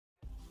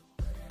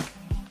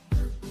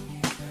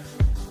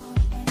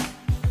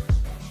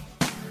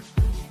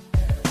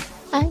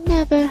I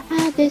never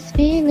had this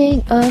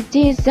feeling of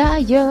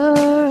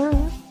desire.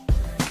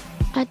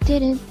 I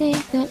didn't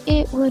think that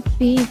it would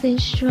be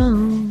this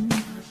strong.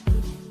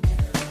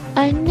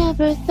 I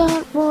never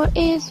thought war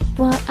is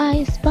what I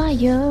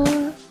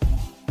aspire,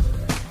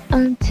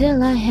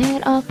 until I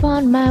head off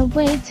on my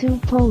way to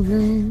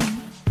Poland.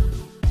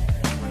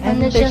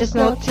 And there's just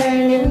no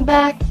turning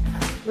back.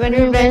 When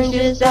revenge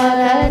is all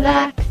I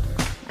lack,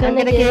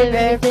 gonna give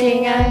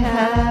everything I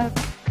have,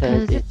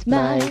 'cause it's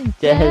my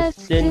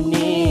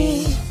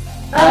destiny.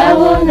 I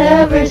will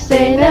never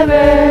say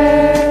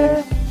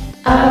never.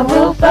 I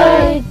will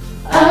fight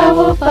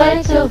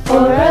till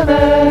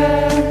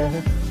forever.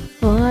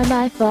 For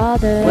my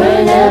father,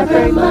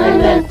 Whenever my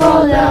men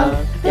fall down,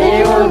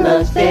 they will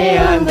not stay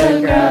on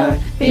the ground.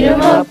 Beat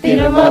 'em up, beat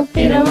 'em up,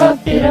 beat 'em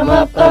up, beat 'em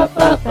up, up,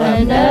 up.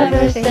 And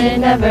never say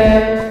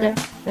never.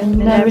 And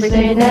never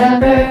say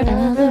never,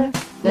 ever.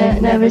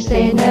 Never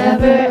say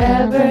never,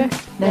 ever.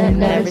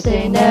 Never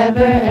say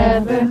never,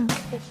 ever.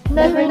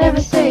 Never,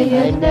 never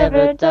say I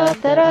never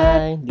thought that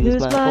I'd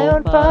lose my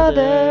own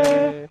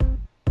father.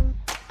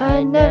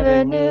 I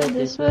never knew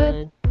this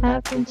would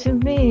happen to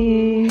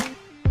me.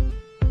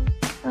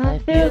 I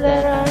feel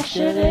that I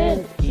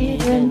shouldn't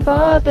even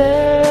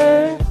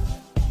bother,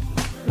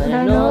 but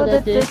I know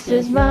that this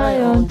is my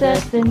own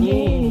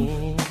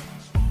destiny.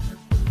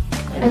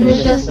 And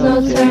there's just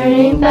no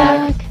turning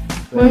back.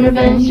 When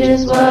revenge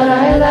is what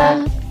I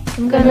lack,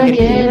 I'm gonna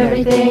give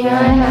everything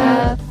I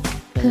have,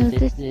 'cause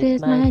this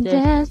is my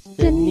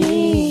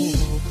destiny.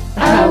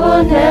 I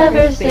will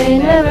never say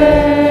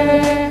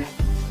never.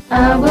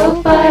 I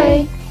will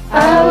fight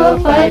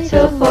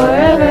till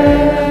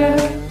forever.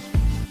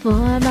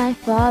 For my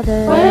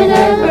father,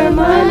 Whenever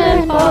my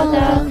men fall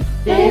down,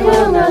 they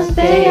will not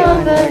stay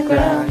on the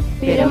ground.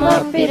 Beat 'em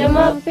up, beat 'em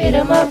up, beat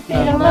 'em up,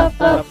 beat 'em up,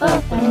 up,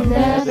 up. And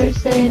never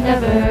say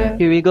never.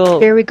 Here we go.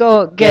 Here we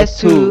go.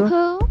 Guess who?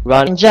 who?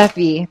 Ron. And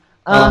Jeffy.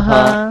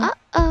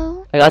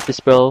 Uh-oh. I got this,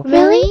 bro.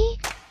 Really?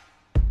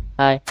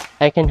 I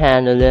can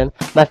handle him.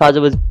 My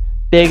father was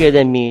bigger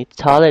than me,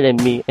 taller than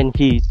me, and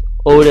he's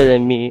older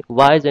than me,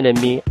 wiser than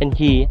me, and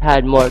he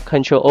had more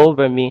control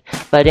over me.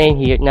 But ain't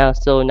here now,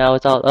 so now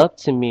it's all up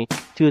to me.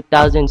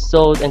 2,000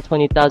 souls and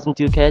 20,000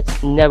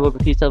 ducats, never a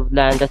piece of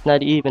land that's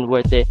not even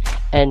worth it.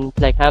 And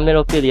like Hamlet,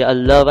 Ophelia, a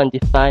love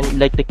undefined,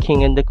 like the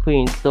king and the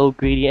queen, so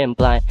greedy and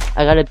blind.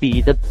 I gotta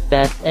be the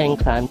best and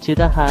climb to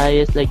the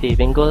highest, like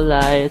David and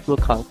Goliath will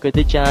conquer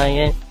the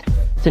giant.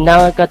 So now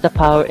I got the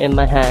power in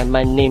my hand.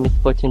 My name is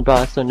Fortune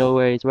Bra, so no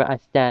worries where I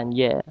stand,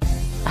 yeah.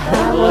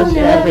 I will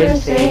never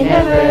say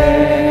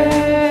never.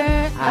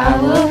 I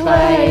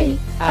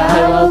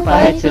will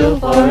fight till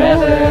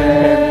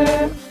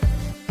forever.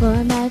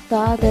 For my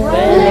father,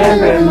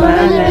 Whenever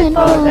my men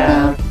fall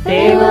down,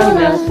 they will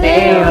not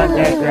stay on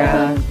the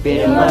ground.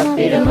 Beat 'em up,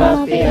 beat 'em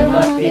up, beat 'em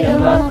up, beat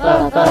 'em up,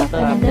 up, up.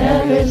 And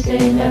never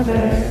say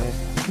never.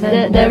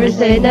 Never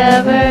say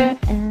never.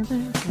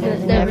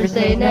 ever, Never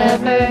say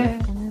never. ever.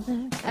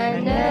 I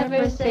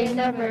never say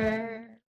never.